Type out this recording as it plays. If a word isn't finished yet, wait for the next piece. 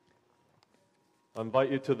I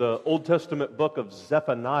invite you to the Old Testament book of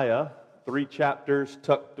Zephaniah, 3 chapters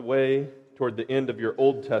tucked away toward the end of your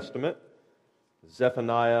Old Testament.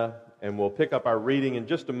 Zephaniah, and we'll pick up our reading in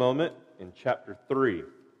just a moment in chapter 3.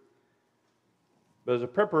 But as a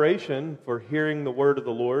preparation for hearing the word of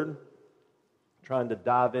the Lord, trying to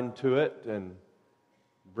dive into it and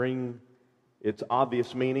bring its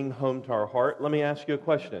obvious meaning home to our heart, let me ask you a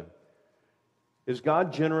question. Is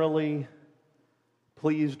God generally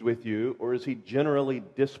pleased with you, or is He generally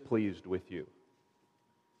displeased with you?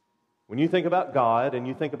 When you think about God and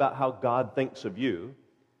you think about how God thinks of you,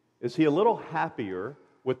 is He a little happier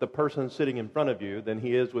with the person sitting in front of you than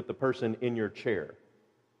He is with the person in your chair?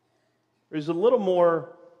 Or is He a little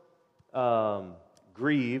more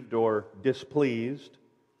grieved or displeased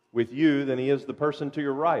with you than He is the person to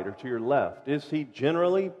your right or to your left? Is He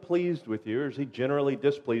generally pleased with you, or is He generally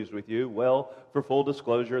displeased with you? Well, for full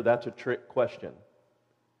disclosure, that's a trick question.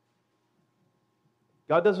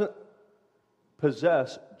 God doesn't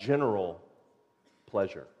possess general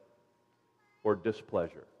pleasure or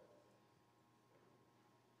displeasure.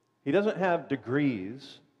 He doesn't have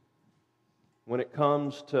degrees when it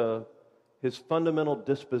comes to His fundamental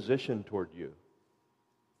disposition toward you.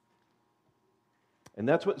 And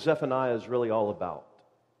that's what Zephaniah is really all about.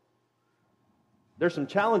 There's some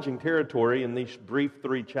challenging territory in these brief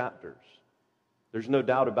 3 chapters. There's no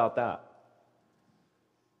doubt about that.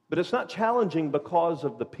 But it's not challenging because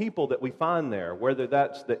of the people that we find there, whether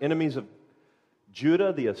that's the enemies of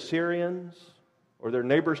Judah, the Assyrians, or their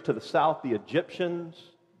neighbors to the south, the Egyptians,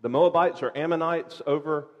 the Moabites or Ammonites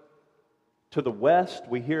over to the west.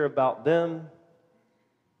 We hear about them.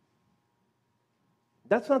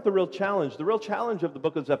 That's not the real challenge. The real challenge of the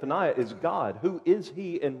book of Zephaniah is God. Who is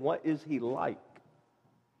He and what is He like?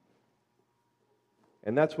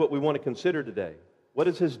 And that's what we want to consider today. What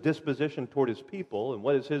is His disposition toward His people, and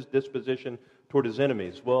what is His disposition toward His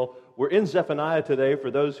enemies? Well, we're in Zephaniah today for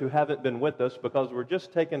those who haven't been with us, because we're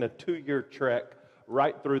just taking a 2-year trek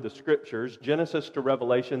right through the Scriptures, Genesis to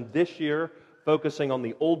Revelation, this year focusing on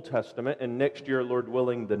the Old Testament, and next year, Lord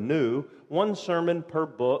willing, the New. 1 sermon per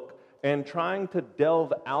book, and trying to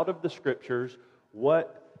delve out of the Scriptures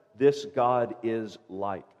what this God is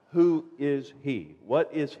like. Who is He? What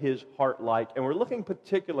is His heart like? And we're looking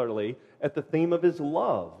particularly at the theme of His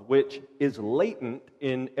love, which is latent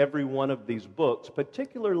in every one of these books,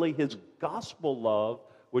 particularly His gospel love,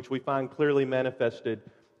 which we find clearly manifested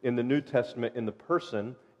in the New Testament in the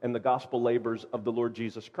person and the gospel labors of the Lord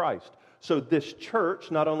Jesus Christ. So this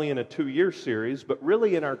church, not only in a 2-year series, but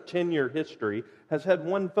really in our 10-year history, has had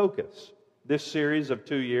one focus. This series of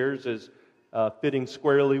 2 years is fitting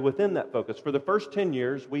squarely within that focus. For the first 10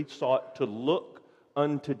 years, we sought to look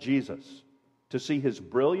unto Jesus, to see His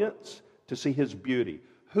brilliance, to see His beauty.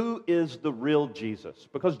 Who is the real Jesus?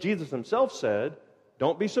 Because Jesus Himself said,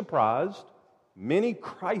 don't be surprised, many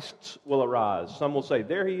Christs will arise. Some will say,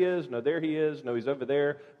 there He is, no, there He is, no, He's over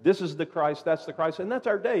there. This is the Christ, that's the Christ. And that's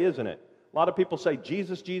our day, isn't it? A lot of people say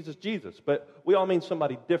Jesus, Jesus, Jesus, but we all mean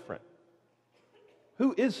somebody different.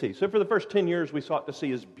 Who is He? So for the first 10 years, we sought to see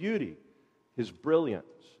His beauty, His brilliance.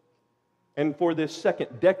 And for this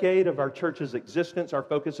second decade of our church's existence, our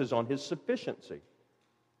focus is on His sufficiency,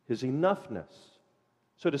 His enoughness.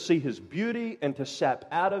 So to see His beauty and to sap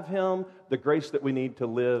out of Him the grace that we need to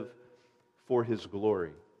live for His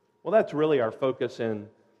glory. Well, that's really our focus in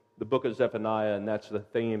the book of Zephaniah, and that's the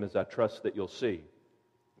theme, as I trust that you'll see.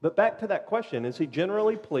 But back to that question, is He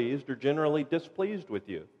generally pleased or generally displeased with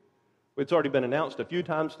you? It's already been announced a few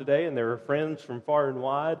times today, and there are friends from far and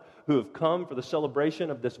wide who have come for the celebration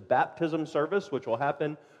of this baptism service, which will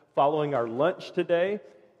happen following our lunch today.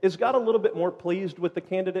 Is God a little bit more pleased with the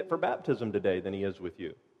candidate for baptism today than He is with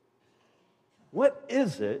you? What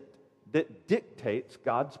is it that dictates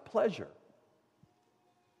God's pleasure?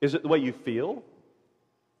 Is it the way you feel?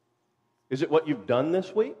 Is it what you've done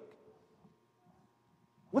this week?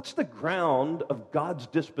 What's the ground of God's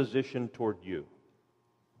disposition toward you?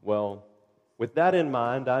 Well, with that in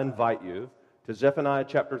mind, I invite you to Zephaniah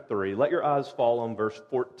chapter 3. Let your eyes fall on verse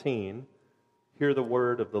 14. Hear the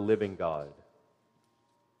word of the living God.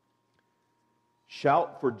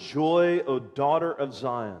 Shout for joy, O daughter of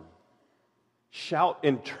Zion. Shout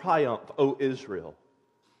in triumph, O Israel.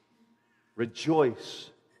 Rejoice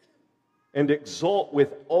and exult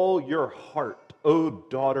with all your heart, O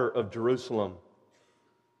daughter of Jerusalem.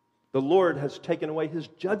 The Lord has taken away His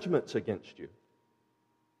judgments against you.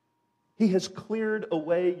 He has cleared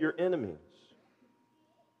away your enemies.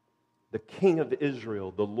 The King of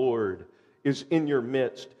Israel, the Lord, is in your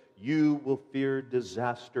midst. You will fear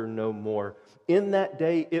disaster no more. In that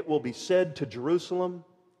day it will be said to Jerusalem,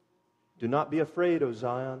 do not be afraid, O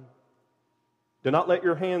Zion. Do not let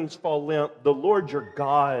your hands fall limp. The Lord your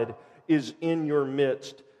God is in your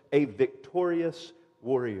midst, a victorious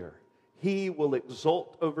warrior. He will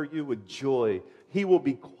exult over you with joy. He will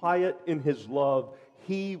be quiet in his love.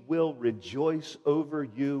 He will rejoice over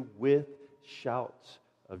you with shouts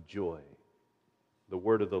of joy. The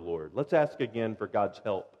word of the Lord. Let's ask again for God's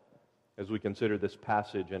help as we consider this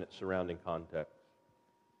passage and its surrounding context.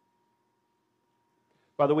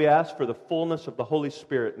 Father, we ask for the fullness of the Holy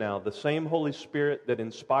Spirit now, the same Holy Spirit that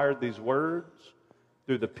inspired these words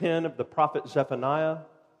through the pen of the prophet Zephaniah,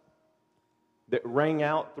 that rang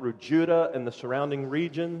out through Judah and the surrounding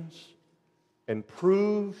regions and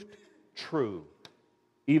proved true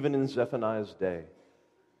even in Zephaniah's day.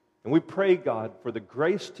 And we pray, God, for the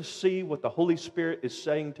grace to see what the Holy Spirit is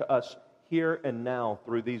saying to us here and now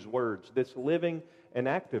through these words, this living and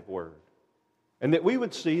active word. And that we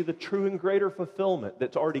would see the true and greater fulfillment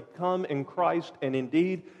that's already come in Christ and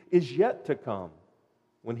indeed is yet to come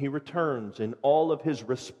when He returns in all of His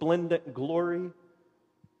resplendent glory.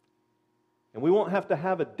 And we won't have to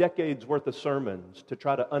have a decade's worth of sermons to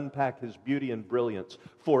try to unpack His beauty and brilliance,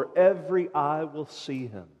 for every eye will see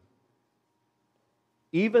Him.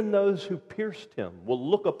 Even those who pierced Him will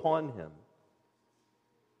look upon Him.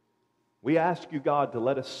 We ask you, God, to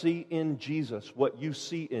let us see in Jesus what you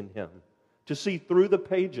see in Him, to see through the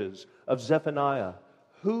pages of Zephaniah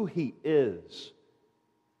who He is,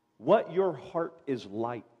 what your heart is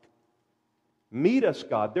like. Meet us,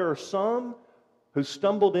 God. There are some who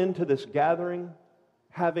stumbled into this gathering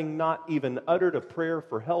having not even uttered a prayer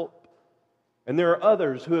for help, and there are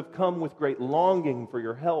others who have come with great longing for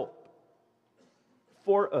your help.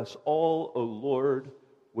 For us all, O Lord,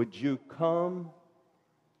 would you come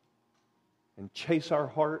and chase our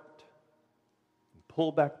heart and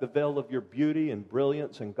pull back the veil of your beauty and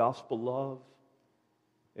brilliance and gospel love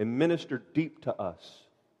and minister deep to us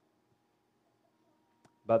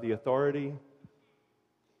by the authority,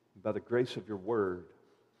 by the grace of your word.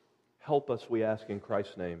 Help us, we ask in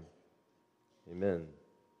Christ's name. Amen.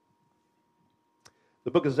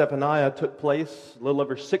 The book of Zephaniah took place a little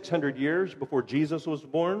over 600 years before Jesus was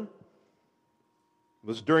born. It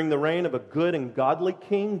was during the reign of a good and godly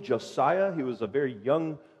king, Josiah. He was a very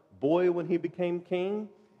young boy when he became king.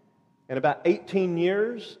 And about 18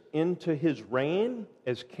 years into his reign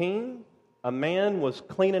as king, a man was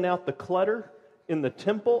cleaning out the clutter in the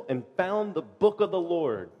temple and found the book of the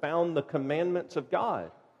Lord, found the commandments of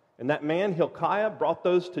God. And that man, Hilkiah, brought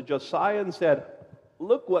those to Josiah and said,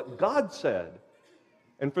 "Look what God said."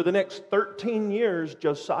 And for the next 13 years,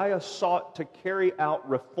 Josiah sought to carry out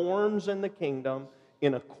reforms in the kingdom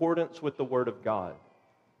in accordance with the Word of God.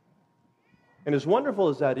 And as wonderful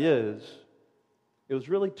as that is, it was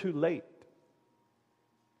really too late.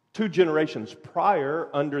 2 generations prior,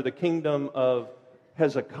 under the kingdom of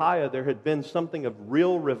Hezekiah, there had been something of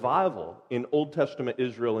real revival in Old Testament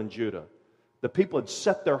Israel and Judah. The people had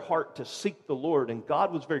set their heart to seek the Lord, and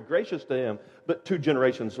God was very gracious to them. But 2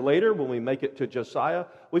 generations later, when we make it to Josiah,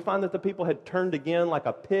 we find that the people had turned again like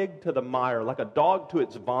a pig to the mire, like a dog to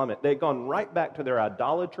its vomit. They had gone right back to their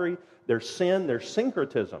idolatry, their sin, their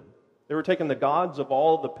syncretism. They were taking the gods of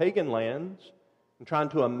all the pagan lands and trying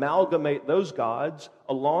to amalgamate those gods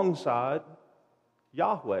alongside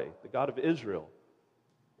Yahweh, the God of Israel.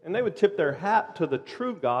 And they would tip their hat to the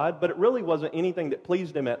true God, but it really wasn't anything that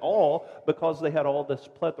pleased Him at all because they had all this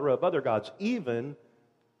plethora of other gods, even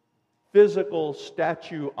physical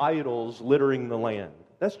statue idols littering the land.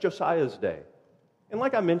 That's Josiah's day. And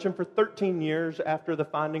like I mentioned, for 13 years after the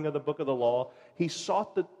finding of the book of the law, he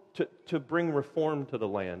sought to bring reform to the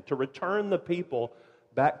land, to return the people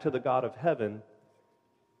back to the God of heaven,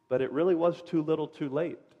 but it really was too little too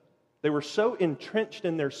late. They were so entrenched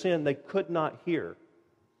in their sin they could not hear.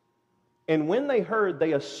 And when they heard,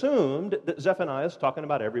 they assumed that Zephaniah is talking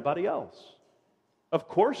about everybody else. Of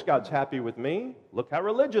course God's happy with me. Look how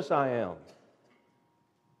religious I am.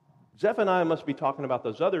 Zephaniah must be talking about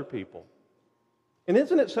those other people. And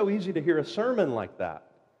isn't it so easy to hear a sermon like that?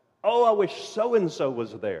 Oh, I wish so-and-so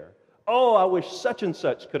was there. Oh, I wish such and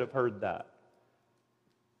such could have heard that.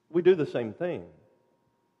 We do the same thing.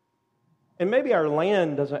 And maybe our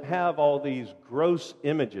land doesn't have all these gross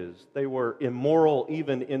images. They were immoral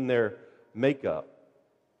even in their makeup.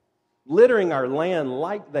 Littering our land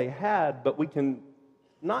like they had, but we can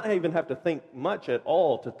not even have to think much at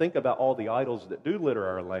all to think about all the idols that do litter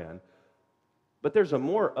our land. But there's a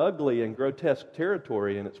more ugly and grotesque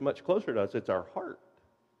territory, and it's much closer to us. It's our heart.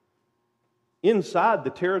 Inside the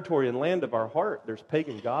territory and land of our heart, there's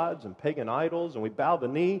pagan gods and pagan idols, and we bow the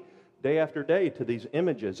knee day after day to these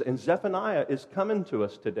images. And Zephaniah is coming to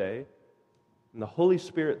us today, and the Holy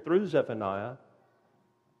Spirit through Zephaniah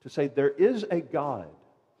to say there is a God.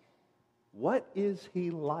 What is he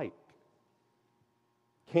like?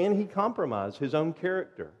 Can he compromise his own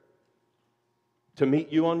character to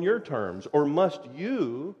meet you on your terms? Or must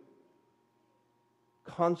you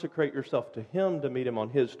consecrate yourself to him to meet him on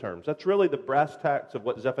his terms? That's really the brass tacks of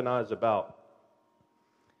what Zephaniah is about.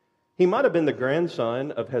 He might have been the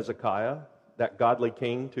grandson of Hezekiah, that godly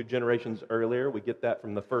king 2 generations earlier. We get that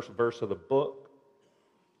from the first verse of the book.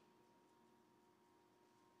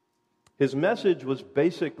 His message was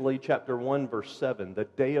basically chapter 1, verse 7, the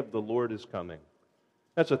day of the Lord is coming.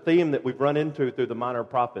 That's a theme that we've run into through the minor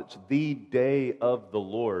prophets, the day of the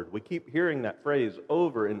Lord. We keep hearing that phrase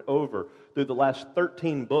over and over through the last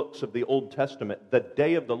 13 books of the Old Testament, the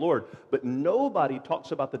day of the Lord. But nobody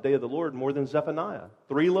talks about the day of the Lord more than Zephaniah.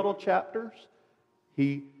 3 little chapters,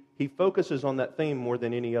 he focuses on that theme more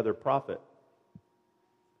than any other prophet.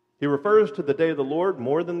 He refers to the day of the Lord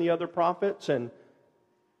more than the other prophets, and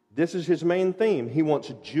this is his main theme. He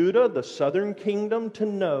wants Judah, the southern kingdom, to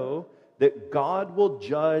know that God will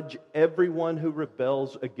judge everyone who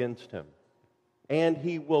rebels against him. And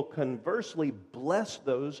he will conversely bless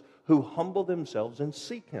those who humble themselves and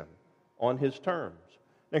seek him on his terms.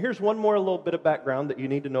 Now here's one more little bit of background that you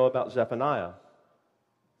need to know about Zephaniah.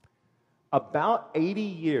 About 80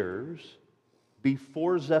 years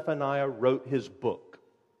before Zephaniah wrote his book,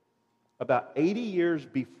 about 80 years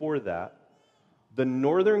before that, the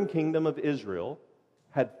northern kingdom of Israel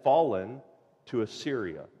had fallen to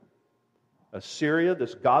Assyria. Assyria,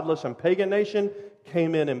 this godless and pagan nation,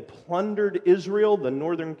 came in and plundered Israel, the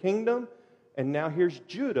northern kingdom, and now here's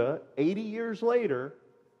Judah, 80 years later,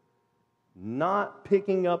 not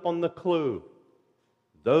picking up on the clue.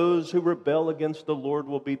 Those who rebel against the Lord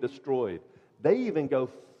will be destroyed. They even go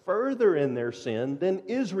further in their sin than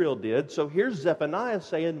Israel did. So here's Zephaniah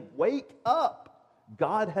saying, wake up.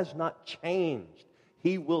 God has not changed.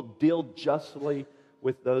 He will deal justly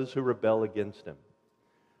with those who rebel against him.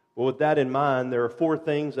 Well, with that in mind, there are 4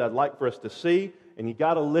 things I'd like for us to see, and you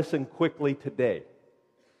got to listen quickly today.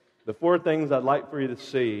 The 4 things I'd like for you to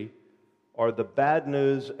see are the bad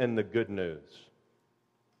news and the good news.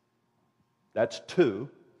 That's 2,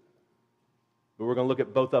 but we're going to look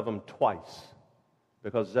at both of them twice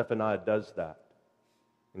because Zephaniah does that.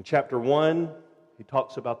 In chapter 1, he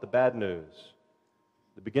talks about the bad news.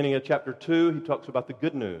 The beginning of chapter 2, he talks about the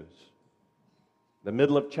good news. The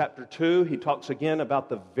middle of chapter 2, he talks again about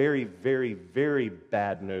the very, very, very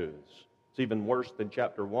bad news. It's even worse than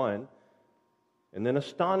chapter 1. And then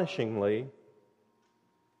astonishingly,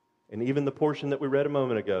 and even the portion that we read a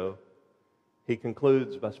moment ago, he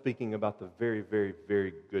concludes by speaking about the very, very,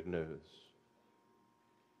 very good news.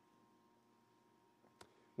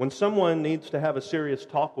 When someone needs to have a serious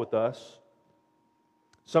talk with us,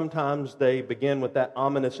 sometimes they begin with that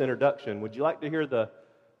ominous introduction. Would you like to hear the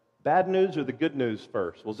bad news or the good news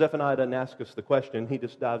first? Well, Zephaniah doesn't ask us the question. He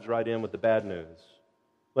just dives right in with the bad news.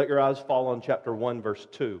 Let your eyes fall on chapter 1, verse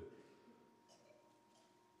 2.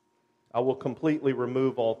 I will completely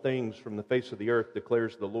remove all things from the face of the earth,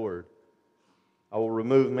 declares the Lord. I will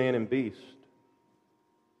remove man and beast.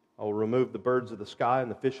 I will remove the birds of the sky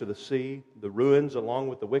and the fish of the sea, the ruins along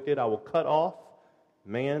with the wicked. I will cut off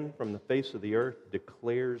man from the face of the earth,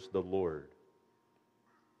 declares the Lord.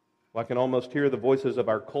 Well, I can almost hear the voices of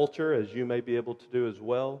our culture, as you may be able to do as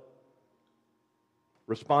well,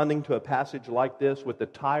 responding to a passage like this with the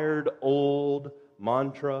tired old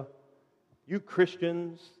mantra, you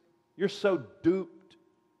Christians, you're so duped.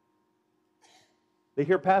 They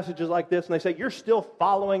hear passages like this and they say, you're still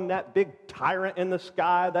following that big tyrant in the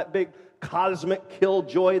sky, that big cosmic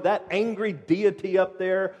killjoy, that angry deity up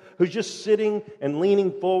there who's just sitting and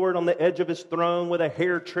leaning forward on the edge of his throne with a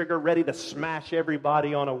hair trigger ready to smash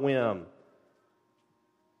everybody on a whim.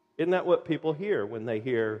 Isn't that what people hear when they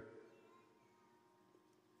hear,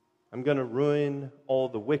 I'm going to ruin all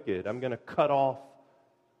the wicked, I'm going to cut off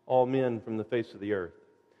all men from the face of the earth?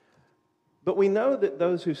 But we know that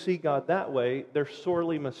those who see God that way, they're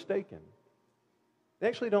sorely mistaken. They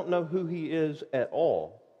actually don't know who he is at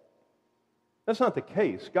all. That's not the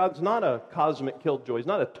case. God's not a cosmic killjoy. He's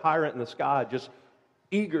not a tyrant in the sky just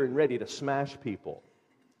eager and ready to smash people.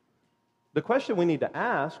 The question we need to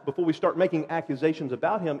ask before we start making accusations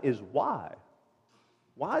about him is why?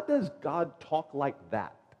 Why does God talk like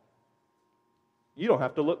that? You don't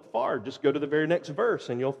have to look far. Just go to the very next verse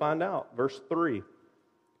and you'll find out. Verse 3.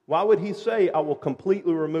 Why would he say, I will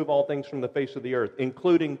completely remove all things from the face of the earth,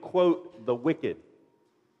 including, quote, the wicked?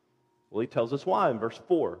 Well, he tells us why in verse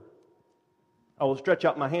 4. I will stretch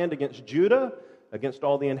out my hand against Judah, against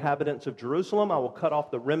all the inhabitants of Jerusalem. I will cut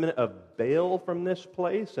off the remnant of Baal from this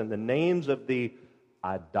place, and the names of the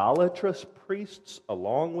idolatrous priests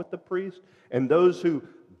along with the priests, and those who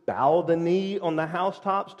bow the knee on the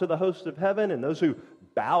housetops to the hosts of heaven, and those who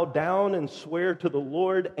bow down and swear to the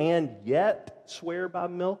Lord and yet swear by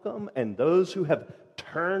Milcom, and those who have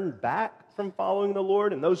turned back from following the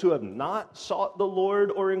Lord, and those who have not sought the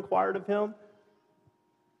Lord or inquired of Him.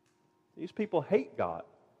 These people hate God.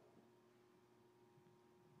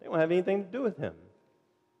 They don't have anything to do with Him.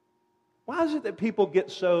 Why is it that people get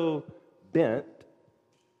so bent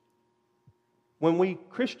when we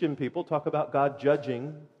Christian people talk about God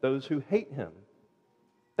judging those who hate Him?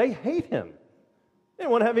 They hate Him. They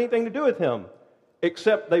don't want to have anything to do with Him,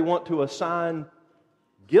 except they want to assign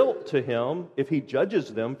guilt to Him if He judges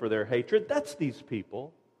them for their hatred. That's these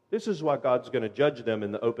people. This is why God's going to judge them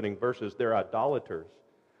in the opening verses. They're idolaters.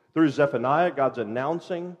 Through Zephaniah, God's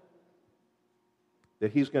announcing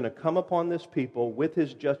that He's going to come upon this people with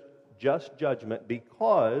His just judgment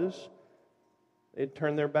because they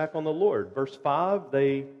turned their back on the Lord. Verse 5,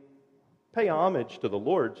 they pay homage to the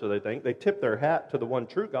Lord, so they think. They tip their hat to the one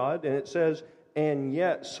true God, and it says, and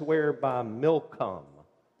yet swear by Milcom,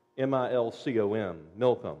 M-I-L-C-O-M,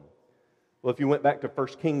 Milcom. Well, if you went back to 1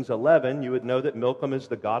 Kings 11, you would know that Milcom is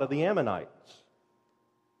the god of the Ammonites.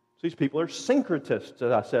 So these people are syncretists,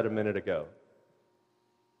 as I said a minute ago.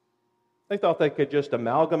 They thought they could just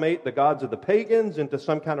amalgamate the gods of the pagans into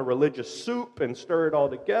some kind of religious soup and stir it all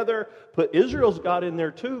together. Put Israel's God in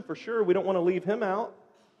there too, for sure. We don't want to leave him out.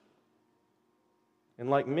 And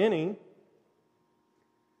like many,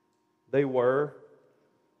 they were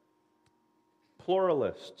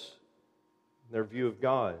pluralists in their view of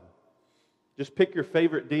God. Just pick your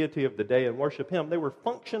favorite deity of the day and worship him. They were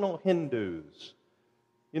functional Hindus.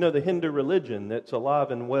 You know, the Hindu religion that's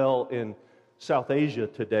alive and well in South Asia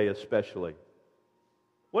today especially.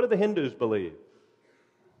 What do the Hindus believe?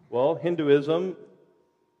 Well, Hinduism,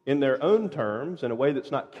 in their own terms, in a way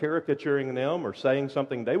that's not caricaturing them or saying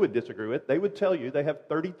something they would disagree with, they would tell you they have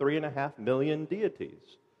 33.5 million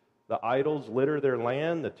deities. The idols litter their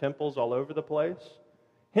land, the temples all over the place.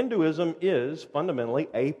 Hinduism is fundamentally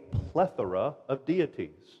a plethora of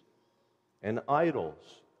deities and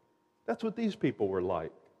idols. That's what these people were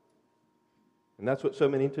like. And that's what so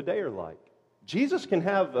many today are like. Jesus can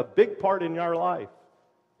have a big part in your life.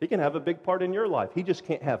 He can have a big part in your life. He just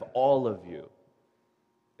can't have all of you.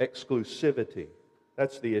 Exclusivity.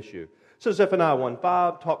 That's the issue. So Zephaniah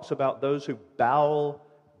 1:5 talks about those who bow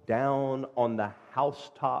down on the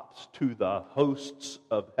housetops to the hosts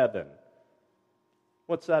of heaven.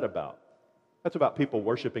 What's that about? That's about people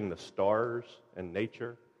worshiping the stars and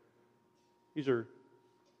nature. These are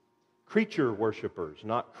creature worshipers,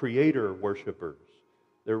 not creator worshipers.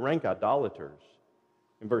 They're rank idolaters.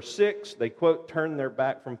 In verse 6, they quote, turn their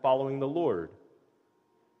back from following the Lord.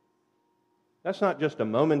 That's not just a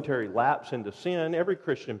momentary lapse into sin. Every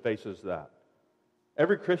Christian faces that.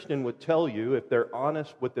 Every Christian would tell you, if they're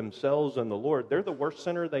honest with themselves and the Lord, they're the worst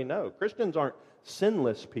sinner they know. Christians aren't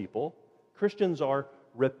sinless people. Christians are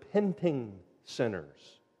repenting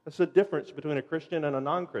sinners. That's the difference between a Christian and a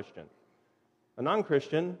non-Christian. A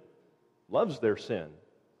non-Christian loves their sin.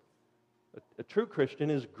 A true Christian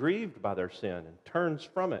is grieved by their sin and turns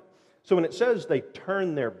from it. So when it says they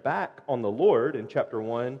turn their back on the Lord in chapter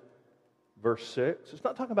 1, verse 6, it's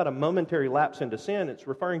not talking about a momentary lapse into sin. It's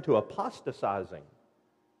referring to apostatizing,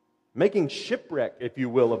 making shipwreck, if you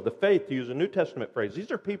will, of the faith, to use a New Testament phrase.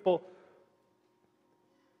 These are people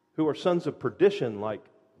who are sons of perdition like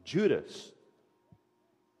Judas.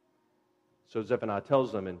 So Zephaniah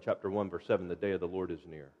tells them in chapter 1, verse 7, the day of the Lord is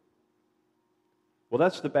near. Well,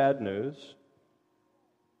 that's the bad news.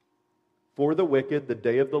 For the wicked, the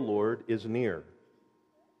day of the Lord is near.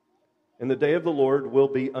 And the day of the Lord will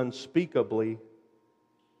be unspeakably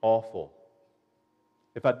awful.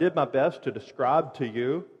 If I did my best to describe to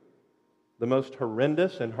you the most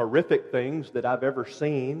horrendous and horrific things that I've ever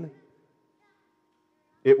seen,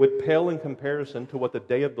 it would pale in comparison to what the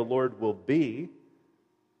day of the Lord will be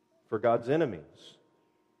for God's enemies.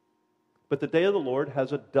 But the day of the Lord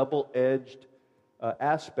has a double-edged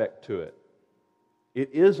aspect to it.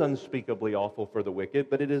 It is unspeakably awful for the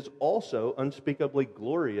wicked, but it is also unspeakably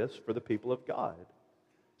glorious for the people of God.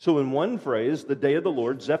 So in one phrase, the day of the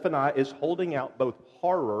Lord, Zephaniah is holding out both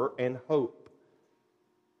horror and hope.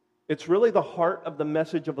 It's really the heart of the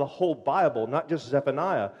message of the whole Bible, not just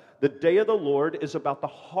Zephaniah. The day of the Lord is about the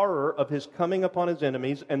horror of his coming upon his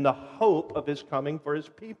enemies and the hope of his coming for his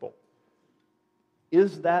people.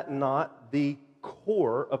 Is that not the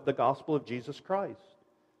core of the gospel of Jesus Christ?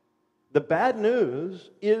 The bad news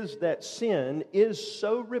is that sin is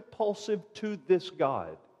so repulsive to this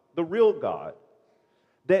God, the real God,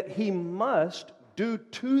 that he must do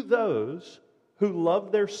to those who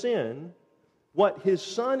love their sin what His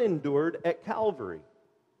Son endured at Calvary.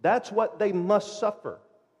 That's what they must suffer.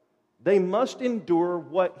 They must endure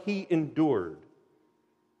what He endured.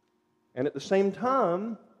 And at the same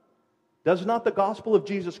time, does not the gospel of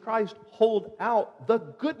Jesus Christ hold out the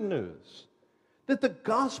good news? That the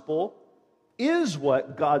gospel is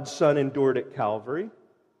what God's Son endured at Calvary,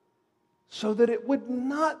 so that it would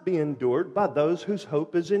not be endured by those whose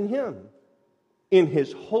hope is in Him. In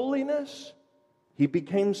His holiness, He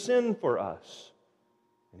became sin for us,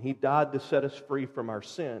 and He died to set us free from our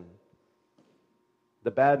sin.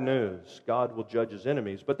 The bad news, God will judge His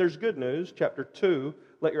enemies. But there's good news. Chapter 2,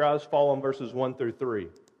 let your eyes fall on verses 1 through 3.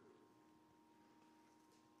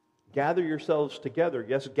 Gather yourselves together.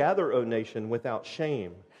 Yes, gather, O nation, without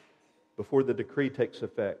shame, before the decree takes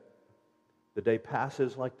effect. The day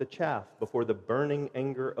passes like the chaff before the burning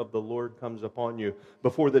anger of the Lord comes upon you,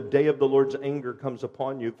 before the day of the Lord's anger comes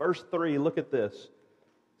upon you. Verse 3, look at this.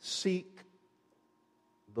 Seek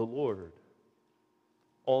the Lord,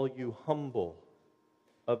 all you humble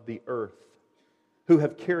of the earth, who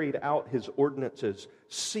have carried out His ordinances.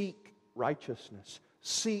 Seek righteousness.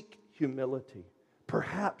 Seek humility.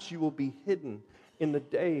 Perhaps you will be hidden in the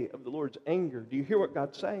day of the Lord's anger. Do you hear what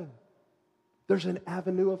God's saying? There's an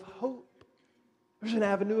avenue of hope. There's an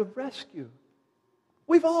avenue of rescue.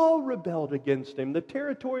 We've all rebelled against Him. The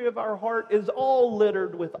territory of our heart is all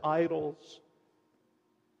littered with idols.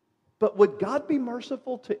 But would God be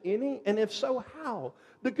merciful to any? And if so, how?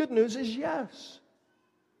 The good news is yes.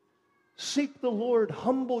 Seek the Lord,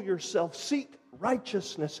 humble yourself, seek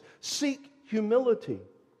righteousness, seek humility.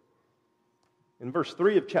 In verse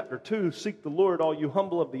 3 of chapter 2, seek the Lord, all you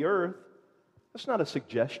humble of the earth. That's not a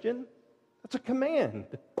suggestion. That's a command.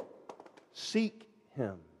 Seek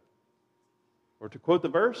Him. Or to quote the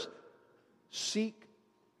verse, seek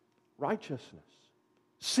righteousness.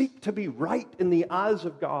 Seek to be right in the eyes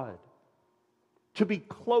of God. To be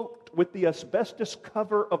cloaked with the asbestos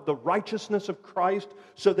cover of the righteousness of Christ,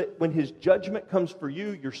 so that when His judgment comes for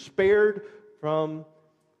you, you're spared from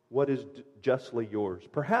what is justly yours.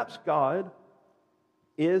 Perhaps God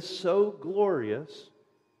is so glorious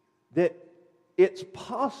that it's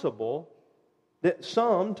possible that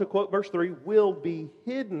some, to quote verse 3, will be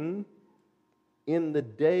hidden in the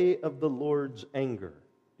day of the Lord's anger.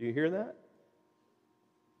 Do you hear that?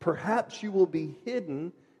 Perhaps you will be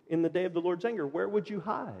hidden in the day of the Lord's anger. Where would you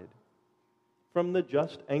hide from the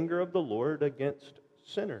just anger of the Lord against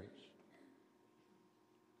sinners?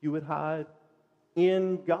 You would hide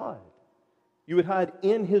in God. You would hide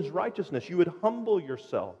in His righteousness. You would humble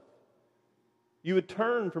yourself. You would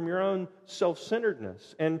turn from your own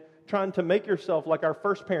self-centeredness and trying to make yourself like our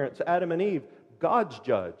first parents, Adam and Eve, God's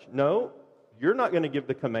judge. No, you're not going to give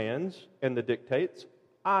the commands and the dictates.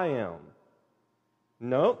 I am.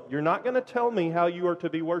 No, you're not going to tell me how you are to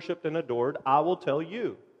be worshiped and adored. I will tell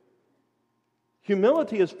you.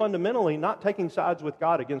 Humility is fundamentally not taking sides with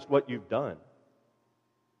God against what you've done.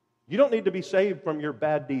 You don't need to be saved from your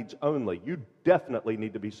bad deeds only. You definitely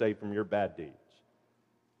need to be saved from your bad deeds.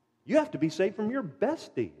 You have to be saved from your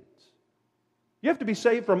best deeds. You have to be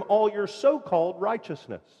saved from all your so-called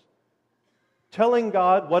righteousness. Telling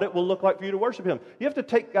God what it will look like for you to worship Him. You have to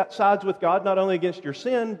take sides with God not only against your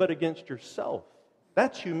sin, but against yourself.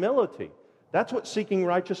 That's humility. That's what seeking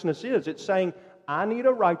righteousness is. It's saying, I need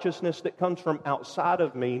a righteousness that comes from outside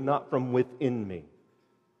of me, not from within me.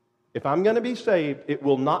 If I'm going to be saved, it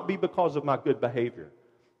will not be because of my good behavior.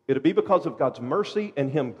 It'll be because of God's mercy and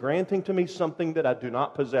Him granting to me something that I do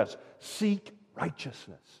not possess. Seek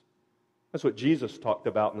righteousness. That's what Jesus talked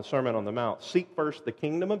about in the Sermon on the Mount. Seek first the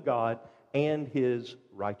kingdom of God and His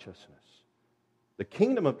righteousness. The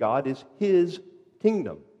kingdom of God is His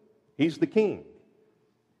kingdom. He's the king.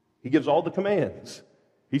 He gives all the commands.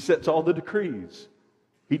 He sets all the decrees.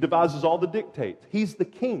 He devises all the dictates. He's the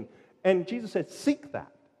king. And Jesus said, seek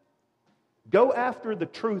that. Go after the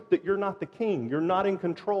truth that you're not the king. You're not in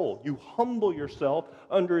control. You humble yourself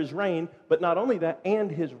under His reign, but not only that,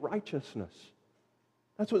 and His righteousness.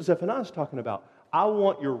 That's what Zephaniah is talking about. I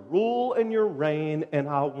want your rule and your reign, and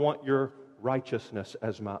I want your righteousness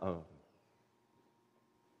as my own.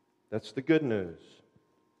 That's the good news.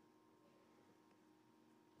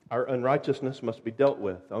 Our unrighteousness must be dealt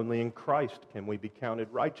with. Only in Christ can we be counted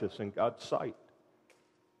righteous in God's sight.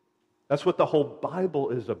 That's what the whole Bible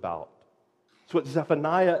is about. That's what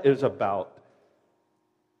Zephaniah is about.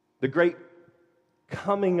 The great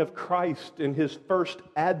coming of Christ in His first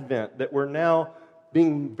advent that we're now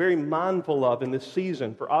being very mindful of in this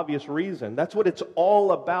season for obvious reason. That's what it's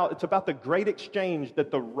all about. It's about the great exchange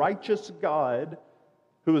that the righteous God,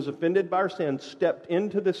 who was offended by our sin, stepped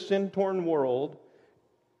into this sin-torn world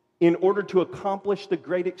in order to accomplish the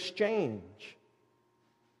great exchange.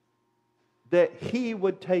 That He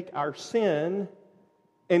would take our sin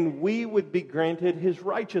and we would be granted His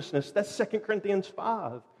righteousness. That's 2 Corinthians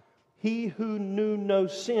 5. He who knew no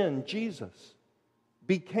sin, Jesus,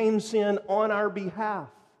 became sin on our behalf.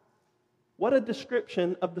 What a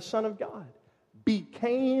description of the Son of God.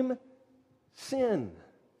 Became sin.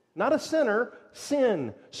 Not a sinner,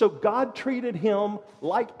 sin. So God treated Him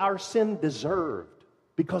like our sin deserved,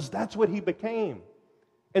 because that's what He became.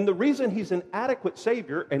 And the reason He's an adequate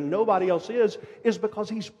Savior and nobody else is because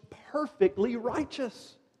He's perfectly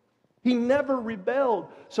righteous. He never rebelled.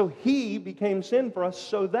 So He became sin for us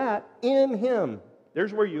so that in Him,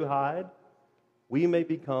 there's where you hide, we may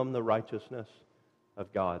become the righteousness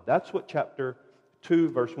of God. That's what chapter 2,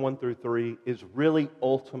 verse 1 through 3 is really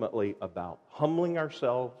ultimately about. Humbling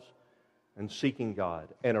ourselves and seeking God.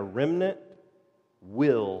 And a remnant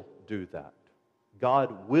will do that.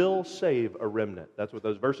 God will save a remnant. That's what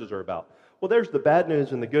those verses are about. Well, there's the bad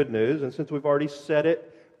news and the good news. And since we've already said it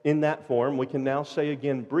in that form, we can now say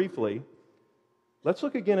again briefly, let's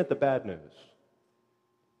look again at the bad news.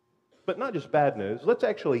 But not just bad news. Let's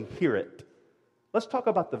actually hear it. Let's talk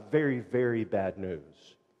about the very, very bad news.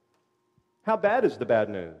 How bad is the bad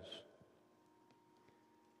news?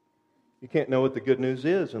 You can't know what the good news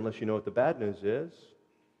is unless you know what the bad news is.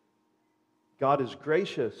 God is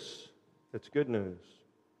gracious. That's good news.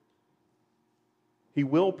 He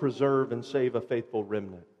will preserve and save a faithful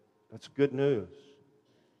remnant. That's good news.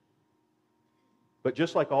 But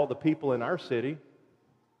just like all the people in our city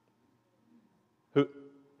who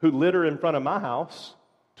litter in front of my house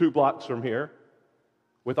 2 blocks from here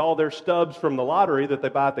with all their stubs from the lottery that they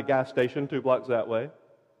buy at the gas station 2 blocks that way,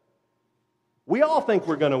 we all think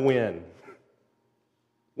we're going to win.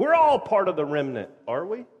 We're all part of the remnant, are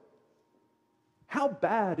we? How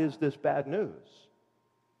bad is this bad news?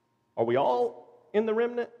 Are we all in the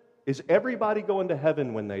remnant? Is everybody going to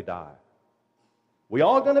heaven when they die? We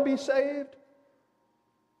all going to be saved?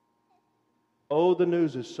 Oh, the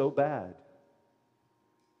news is so bad.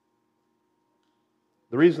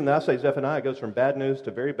 The reason that I say Zephaniah goes from bad news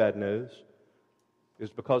to very bad news is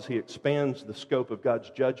because he expands the scope of God's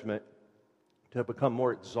judgment to become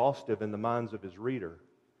more exhaustive in the minds of his reader.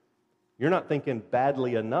 You're not thinking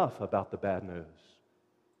badly enough about the bad news.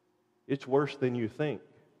 It's worse than you think.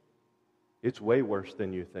 It's way worse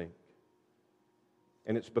than you think.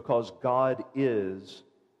 And it's because God is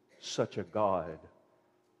such a God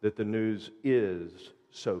that the news is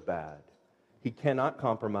so bad. He cannot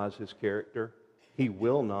compromise His character. He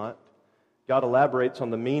will not. God elaborates on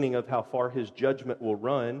the meaning of how far His judgment will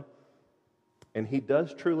run. And He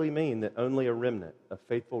does truly mean that only a remnant, a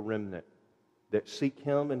faithful remnant, that seek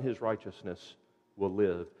Him and His righteousness will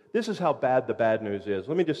live. This is how bad the bad news is.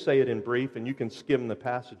 Let me just say it in brief, and you can skim the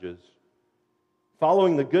passages.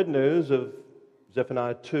 Following the good news of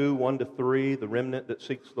Zephaniah 2, 1 to 3, the remnant that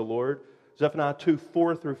seeks the Lord, Zephaniah 2,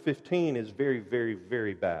 4 through 15 is very, very,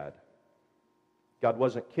 very bad. God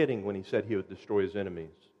wasn't kidding when He said He would destroy His enemies.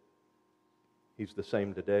 He's the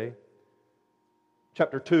same today.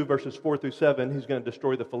 Chapter 2, verses 4 through 7, He's going to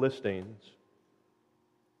destroy the Philistines.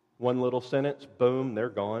 One little sentence, boom, they're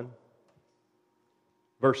gone.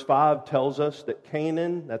 Verse 5 tells us that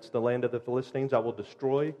Canaan, that's the land of the Philistines, I will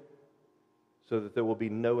destroy so that there will be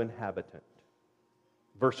no inhabitant.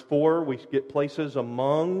 Verse 4, we get places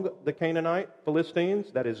among the Canaanite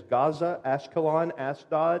Philistines. That is Gaza, Ashkelon,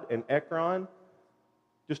 Ashdod, and Ekron.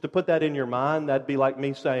 Just to put that in your mind, that'd be like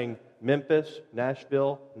me saying Memphis,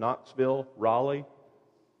 Nashville, Knoxville, Raleigh,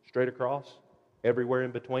 straight across, everywhere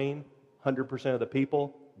in between. 100% of the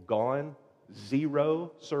people gone.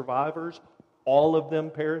 0 survivors. All of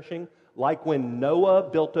them perishing. Like when Noah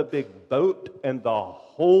built a big boat and the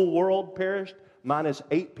whole world perished, minus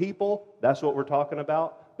 8 people. That's what we're talking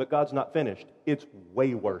about. But God's not finished. It's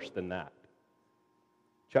way worse than that.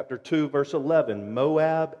 Chapter 2, verse 11,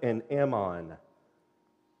 Moab and Ammon.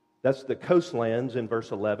 That's the coastlands in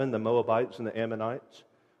verse 11, the Moabites and the Ammonites.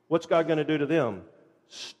 What's God going to do to them?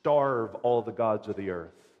 Starve all the gods of the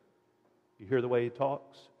earth. You hear the way He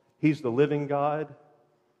talks? He's the living God.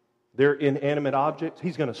 They're inanimate objects.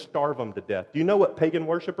 He's going to starve them to death. Do you know what pagan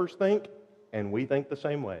worshipers think? And we think the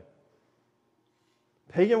same way.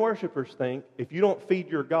 Pagan worshipers think if you don't feed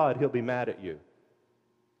your God, He'll be mad at you.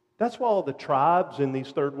 That's why all the tribes in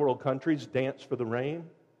these third world countries dance for the rain.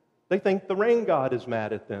 They think the rain god is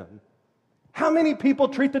mad at them. How many people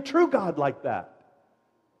treat the true God like that?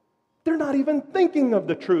 They're not even thinking of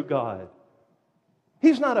the true God.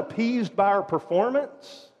 He's not appeased by our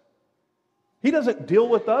performance. He doesn't deal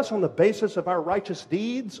with us on the basis of our righteous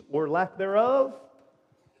deeds or lack thereof.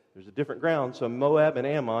 There's a different ground, so Moab and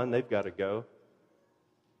Ammon, they've got to go.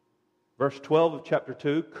 Verse 12 of chapter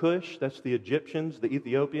 2, Cush, that's the Egyptians, the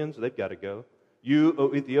Ethiopians, they've got to go. You,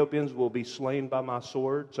 O Ethiopians, will be slain by my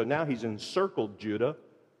sword. So now he's encircled Judah.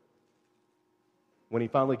 When he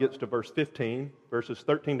finally gets to verse 15, verses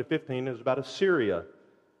 13 to 15 is about Assyria.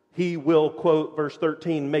 He will, quote, verse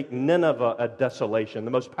 13, make Nineveh a desolation,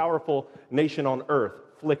 the most powerful nation on earth,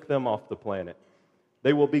 flick them off the planet.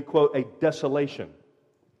 They will be, quote, a desolation.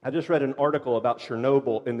 I just read an article about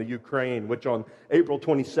Chernobyl in the Ukraine, which on April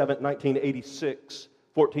 27, 1986,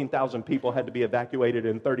 14,000 people had to be evacuated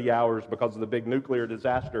in 30 hours because of the big nuclear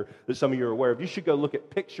disaster that some of you are aware of. You should go look at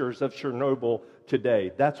pictures of Chernobyl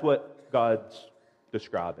today. That's what God's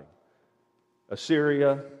describing.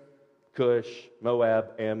 Assyria, Cush,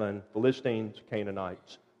 Moab, Ammon, Philistines,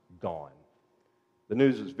 Canaanites, gone. The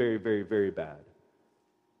news is very, very, very bad.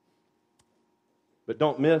 But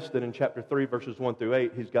don't miss that in chapter 3, verses 1 through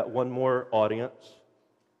 8, he's got one more audience.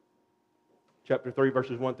 Chapter 3,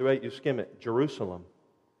 verses 1 through 8, you skim it. Jerusalem.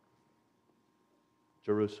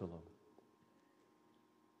 Jerusalem.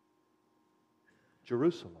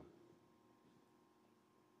 Jerusalem.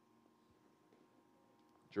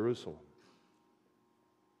 Jerusalem.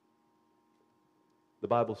 The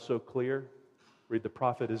Bible's so clear. Read the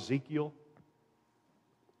prophet Ezekiel.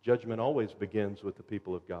 Judgment always begins with the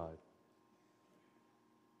people of God.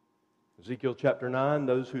 Ezekiel chapter 9,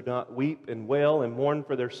 those who not weep and wail and mourn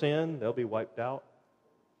for their sin, they'll be wiped out.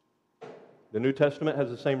 The New Testament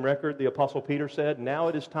has the same record. The Apostle Peter said, now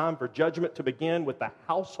it is time for judgment to begin with the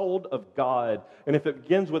household of God. And if it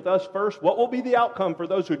begins with us first, what will be the outcome for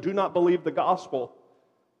those who do not believe the gospel?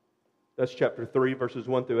 That's chapter 3, verses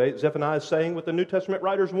 1 through 8. Zephaniah is saying what the New Testament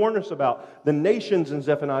writers warn us about. The nations in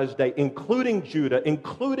Zephaniah's day, including Judah,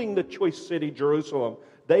 including the choice city, Jerusalem,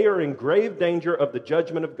 they are in grave danger of the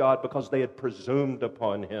judgment of God because they had presumed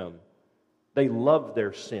upon Him. They loved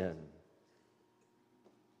their sin.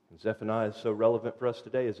 And Zephaniah is so relevant for us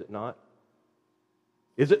today, is it not?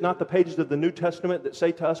 Is it not the pages of the New Testament that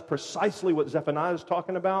say to us precisely what Zephaniah is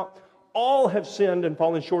talking about? All have sinned and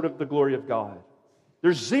fallen short of the glory of God.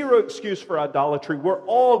 There's zero excuse for idolatry. We're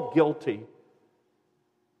all guilty.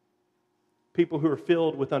 People who are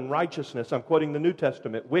filled with unrighteousness, I'm quoting the New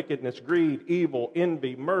Testament, wickedness, greed, evil,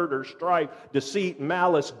 envy, murder, strife, deceit,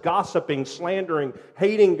 malice, gossiping, slandering,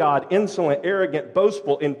 hating God, insolent, arrogant,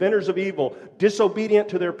 boastful, inventors of evil, disobedient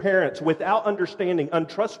to their parents, without understanding,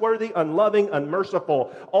 untrustworthy, unloving,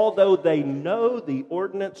 unmerciful, although they know the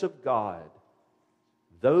ordinance of God.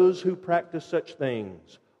 Those who practice such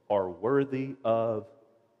things are worthy of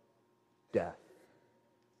death.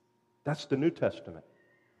 That's the New Testament.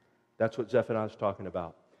 That's what Zephaniah is talking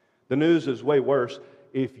about. The news is way worse.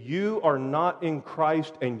 If you are not in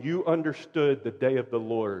Christ and you understood the day of the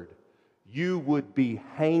Lord, you would be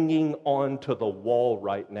hanging on to the wall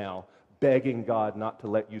right now, begging God not to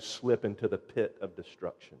let you slip into the pit of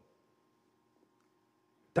destruction.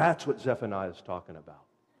 That's what Zephaniah is talking about.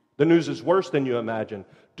 The news is worse than you imagine.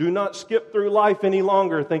 Do not skip through life any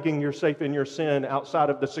longer thinking you're safe in your sin outside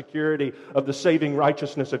of the security of the saving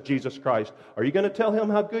righteousness of Jesus Christ. Are you going to tell Him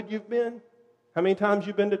how good you've been? How many times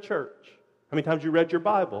you've been to church? How many times you read your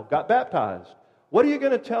Bible, got baptized? What are you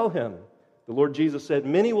going to tell Him? The Lord Jesus said,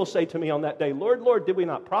 many will say to me on that day, Lord, Lord, did we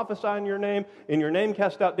not prophesy in your name? In your name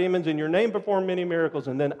cast out demons, in your name perform many miracles,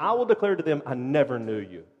 and then I will declare to them, I never knew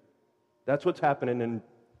you. That's what's happening in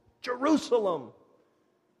Jerusalem.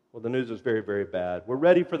 Well, the news is very, very bad. We're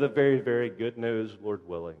ready for the very, very good news, Lord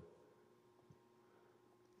willing.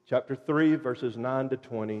 Chapter 3, verses 9 to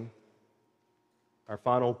 20, our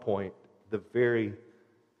final point, the very,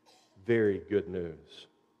 very good news.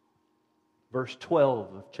 Verse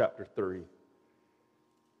 12 of chapter 3.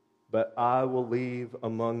 But I will leave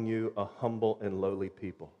among you a humble and lowly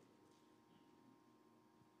people.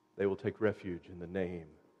 They will take refuge in the name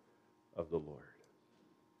of the Lord.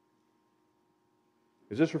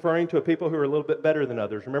 Is this referring to a people who are a little bit better than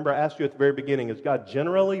others? Remember, I asked you at the very beginning, is God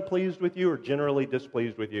generally pleased with you or generally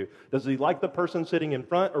displeased with you? Does He like the person sitting in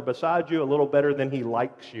front or beside you a little better than He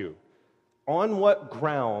likes you? On what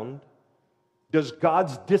ground does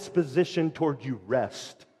God's disposition toward you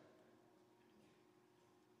rest?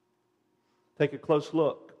 Take a close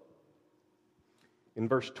look. In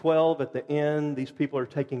verse 12, at the end, these people are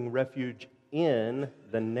taking refuge in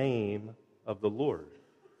the name of the Lord.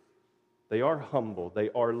 They are humble. They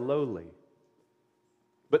are lowly.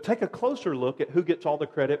 But take a closer look at who gets all the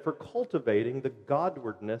credit for cultivating the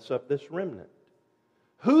Godwardness of this remnant.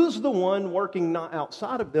 Who's the one working not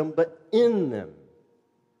outside of them, but in them?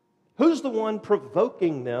 Who's the one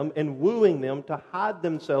provoking them and wooing them to hide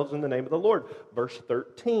themselves in the name of the Lord? Verse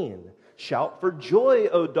 13. Shout for joy,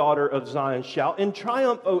 O daughter of Zion. Shout in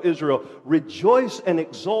triumph, O Israel. Rejoice and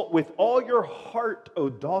exult with all your heart, O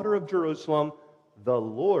daughter of Jerusalem. The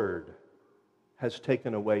Lord has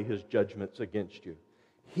taken away his judgments against you.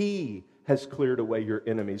 He has cleared away your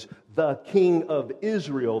enemies. The King of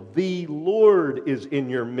Israel, the Lord, is in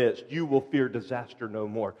your midst. You will fear disaster no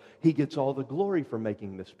more. He gets all the glory for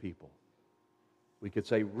making this people. We could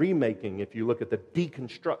say remaking if you look at the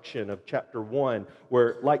deconstruction of chapter 1,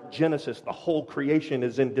 where, like Genesis, the whole creation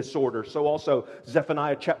is in disorder. So also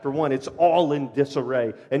Zephaniah chapter 1, it's all in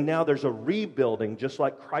disarray. And now there's a rebuilding, just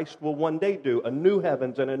like Christ will one day do, a new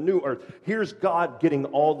heavens and a new earth. Here's God getting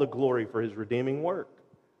all the glory for his redeeming work.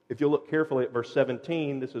 If you look carefully at verse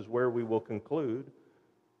 17, this is where we will conclude.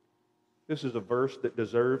 This is a verse that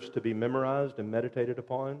deserves to be memorized and meditated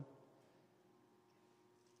upon.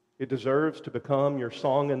 It deserves to become your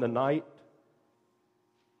song in the night.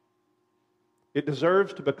 It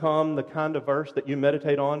deserves to become the kind of verse that you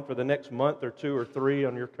meditate on for the next month or 2 or 3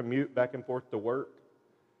 on your commute back and forth to work.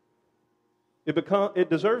 It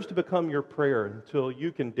deserves to become your prayer until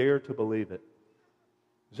you can dare to believe it.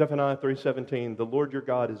 Zephaniah 3:17, the Lord your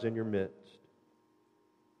God is in your midst,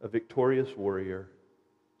 a victorious warrior.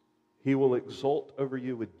 He will exult over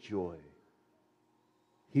you with joy.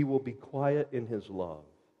 He will be quiet in his love.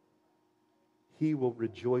 He will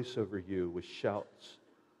rejoice over you with shouts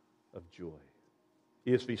of joy.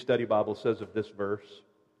 ESV Study Bible says of this verse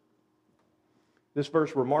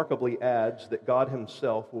remarkably adds that God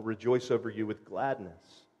himself will rejoice over you with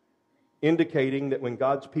gladness, indicating that when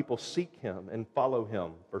God's people seek him and follow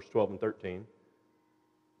him, verse 12 and 13,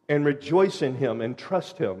 and rejoice in him and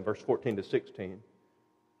trust him, verse 14 to 16.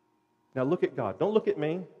 Now look at God. Don't look at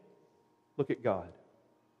me. Look at God.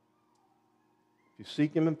 If you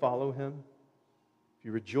seek him and follow him, if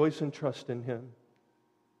you rejoice and trust in him,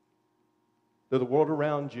 though the world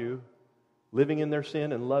around you, living in their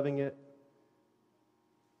sin and loving it,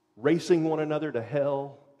 racing one another to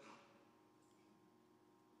hell,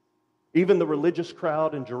 even the religious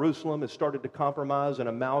crowd in Jerusalem has started to compromise and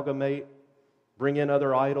amalgamate, bring in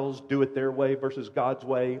other idols, do it their way versus God's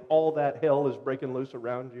way. All that hell is breaking loose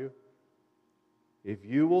around you. If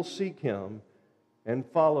you will seek him and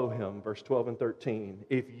follow him, verse 12 and 13.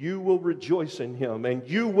 If you will rejoice in him and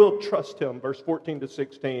you will trust him, verse 14 to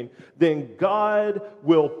 16, then God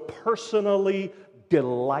will personally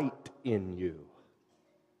delight in you.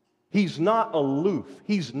 He's not aloof.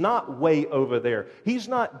 He's not way over there. He's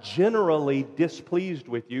not generally displeased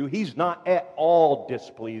with you. He's not at all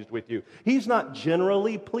displeased with you. He's not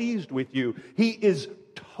generally pleased with you. He is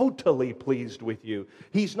totally pleased with you.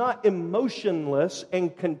 He's not emotionless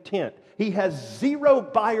and content. He has zero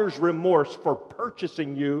buyer's remorse for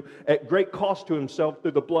purchasing you at great cost to himself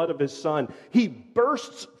through the blood of his Son. He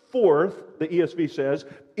bursts forth, the ESV says,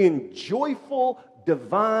 in joyful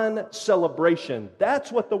divine celebration.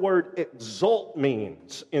 That's what the word exult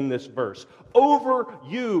means in this verse. Over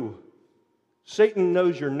you. Satan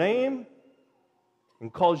knows your name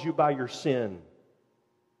and calls you by your sin.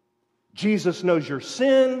 Jesus knows your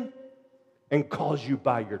sin and calls you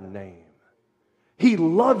by your name. He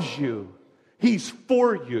loves you. He's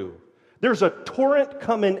for you. There's a torrent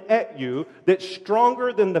coming at you that's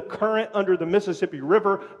stronger than the current under the Mississippi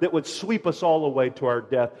River that would sweep us all away to our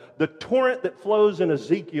death. The torrent that flows in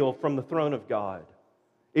Ezekiel from the throne of God.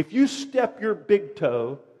 If you step your big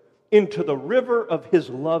toe into the river of his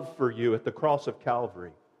love for you at the cross of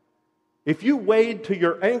Calvary, if you wade to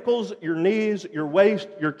your ankles, your knees, your waist,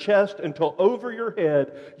 your chest until over your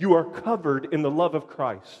head, you are covered in the love of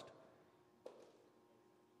Christ.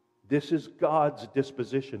 This is God's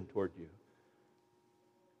disposition toward you.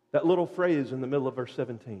 That little phrase in the middle of verse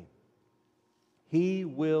 17. He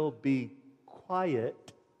will be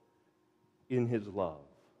quiet in his love.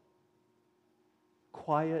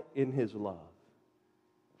 Quiet in his love.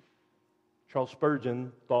 Charles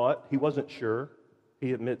Spurgeon thought, he wasn't sure,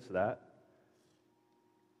 he admits that,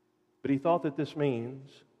 but he thought that this means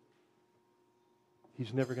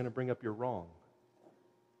he's never going to bring up your wrong.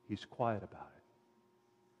 He's quiet about it.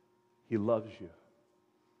 He loves you.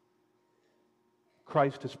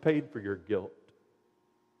 Christ has paid for your guilt.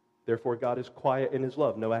 Therefore, God is quiet in his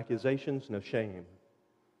love. No accusations, no shame.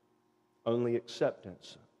 Only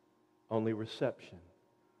acceptance. Only reception.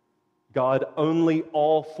 God only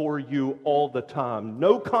all for you all the time.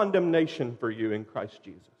 No condemnation for you in Christ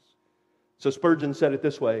Jesus. So Spurgeon said it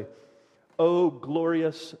this way, "Oh,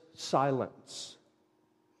 glorious silence.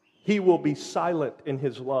 He will be silent in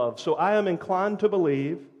his love." So I am inclined to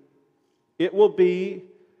believe it will be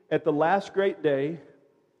at the last great day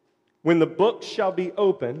when the books shall be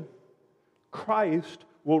open, Christ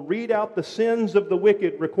will read out the sins of the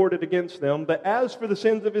wicked recorded against them, but as for the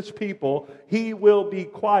sins of his people, he will be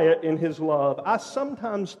quiet in his love. I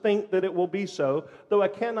sometimes think that it will be so, though I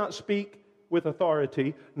cannot speak with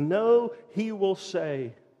authority. No, he will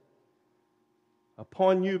say,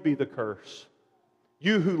 upon you be the curse.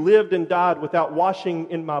 You who lived and died without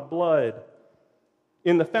washing in my blood,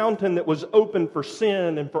 in the fountain that was open for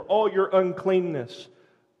sin and for all your uncleanness.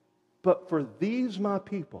 But for these my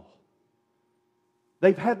people,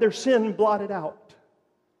 they've had their sin blotted out.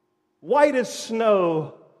 White as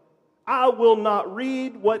snow, I will not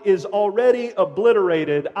read what is already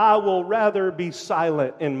obliterated. I will rather be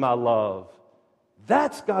silent in my love.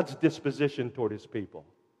 That's God's disposition toward his people.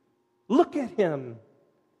 Look at him.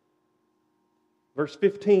 Verse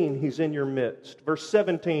 15, he's in your midst. Verse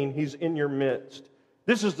 17, he's in your midst.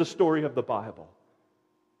 This is the story of the Bible.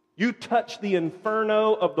 You touch the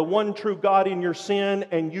inferno of the one true God in your sin,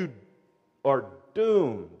 and you are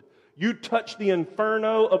doomed. You touch the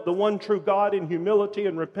inferno of the one true God in humility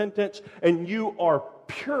and repentance, and you are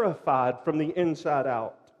purified from the inside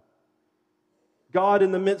out. God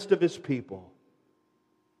in the midst of his people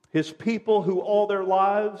who all their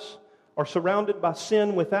lives are surrounded by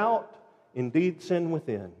sin without, indeed sin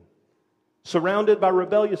within. Surrounded by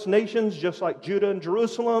rebellious nations just like Judah and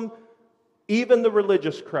Jerusalem, even the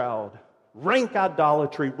religious crowd, rank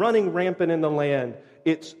idolatry running rampant in the land.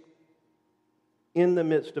 It's in the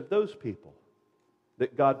midst of those people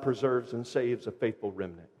that God preserves and saves a faithful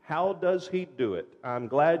remnant. How does he do it? I'm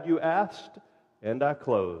glad you asked, and I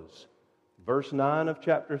close. Verse 9 of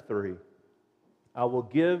chapter 3. I will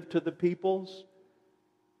give to the peoples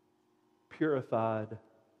purified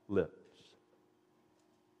lips,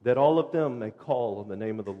 that all of them may call on the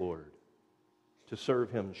name of the Lord, to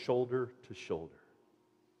serve him shoulder to shoulder.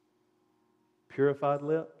 Purified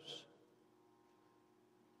lips.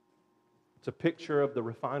 It's a picture of the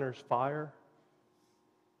refiner's fire.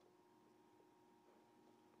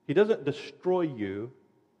 He doesn't destroy you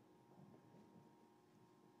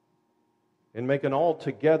and make an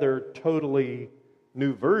altogether totally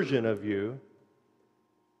new version of you.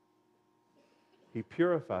 He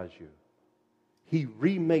purifies you. He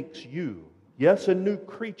remakes you. Yes, a new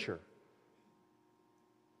creature.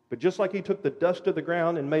 But just like he took the dust of the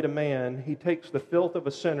ground and made a man, he takes the filth of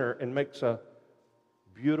a sinner and makes a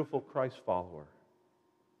beautiful Christ follower.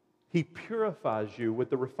 He purifies you with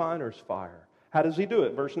the refiner's fire. How does he do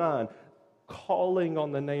it? Verse 9, calling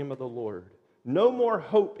on the name of the Lord. No more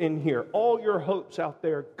hope in here. All your hopes out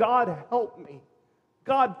there. God, help me.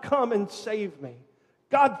 God, come and save me.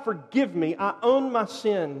 God, forgive me. I own my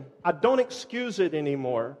sin. I don't excuse it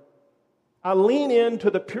anymore. I lean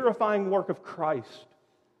into the purifying work of Christ.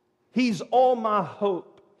 He's all my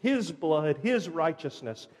hope. His blood, his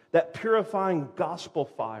righteousness, that purifying gospel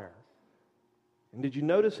fire. And did you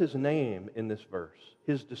notice his name in this verse?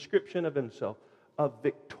 His description of himself, a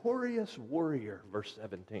victorious warrior, verse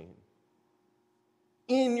 17.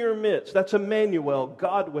 In your midst, that's Emmanuel,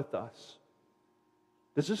 God with us.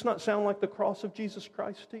 Does this not sound like the cross of Jesus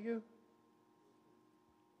Christ to you?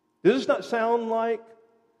 Does this not sound like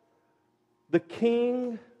the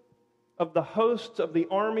King of the hosts of the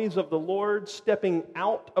armies of the Lord stepping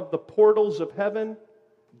out of the portals of heaven,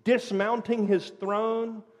 dismounting his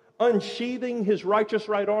throne, unsheathing his righteous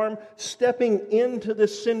right arm, stepping into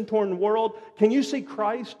this sin-torn world? Can you see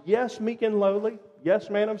Christ? Yes, meek and lowly. Yes,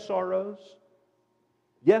 man of sorrows.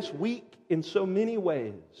 Yes, weak in so many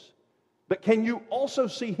ways. But can you also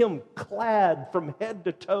see him clad from head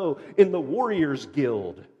to toe in the warrior's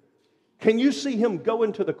guild? Can you see him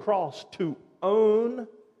going to the cross to own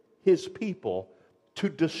his people, to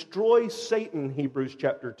destroy Satan, Hebrews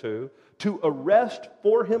chapter 2, to arrest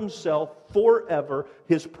for himself forever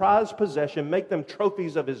his prized possession, make them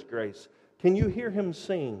trophies of his grace? Can you hear him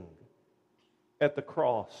sing at the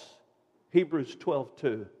cross? Hebrews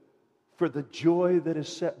 12:2. For the joy that is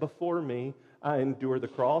set before me, I endure the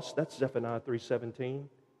cross. That's Zephaniah 3:17.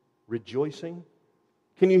 Rejoicing.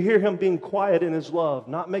 Can you hear him being quiet in his love,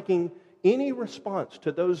 not making any response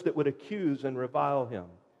to those that would accuse and revile him?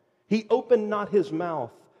 He opened not his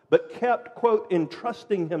mouth, but kept, quote,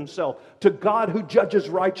 entrusting himself to God who judges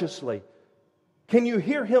righteously. Can you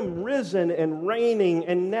hear him risen and reigning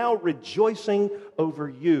and now rejoicing over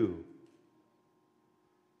you?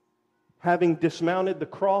 Having dismounted the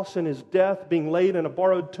cross in his death, being laid in a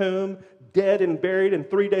borrowed tomb, dead and buried, and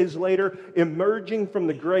 3 days later, emerging from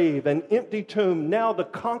the grave, an empty tomb, now the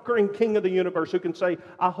conquering King of the universe who can say,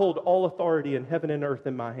 I hold all authority in heaven and earth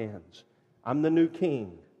in my hands. I'm the new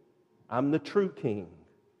king. I'm the true king.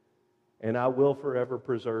 And I will forever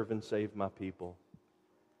preserve and save my people.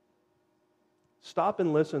 Stop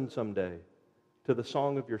and listen someday to the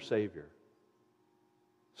song of your Savior.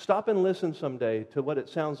 Stop and listen someday to what it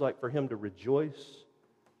sounds like for Him to rejoice,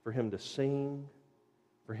 for Him to sing,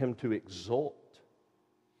 for Him to exult.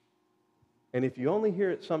 And if you only hear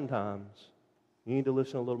it sometimes, you need to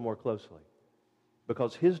listen a little more closely.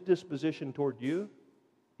 Because His disposition toward you,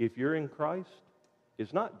 if you're in Christ,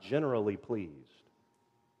 is not generally pleased,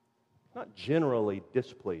 not generally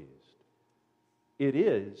displeased. It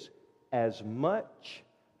is as much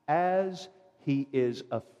as He is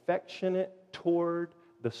affectionate toward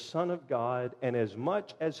the Son of God, and as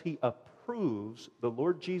much as He approves the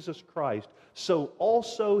Lord Jesus Christ, so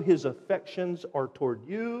also His affections are toward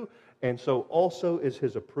you, and so also is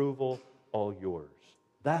His approval all yours.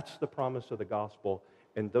 That's the promise of the gospel,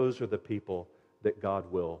 and those are the people that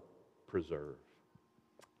God will preserve.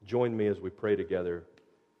 Join me as we pray together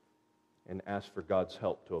and ask for God's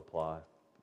help to apply.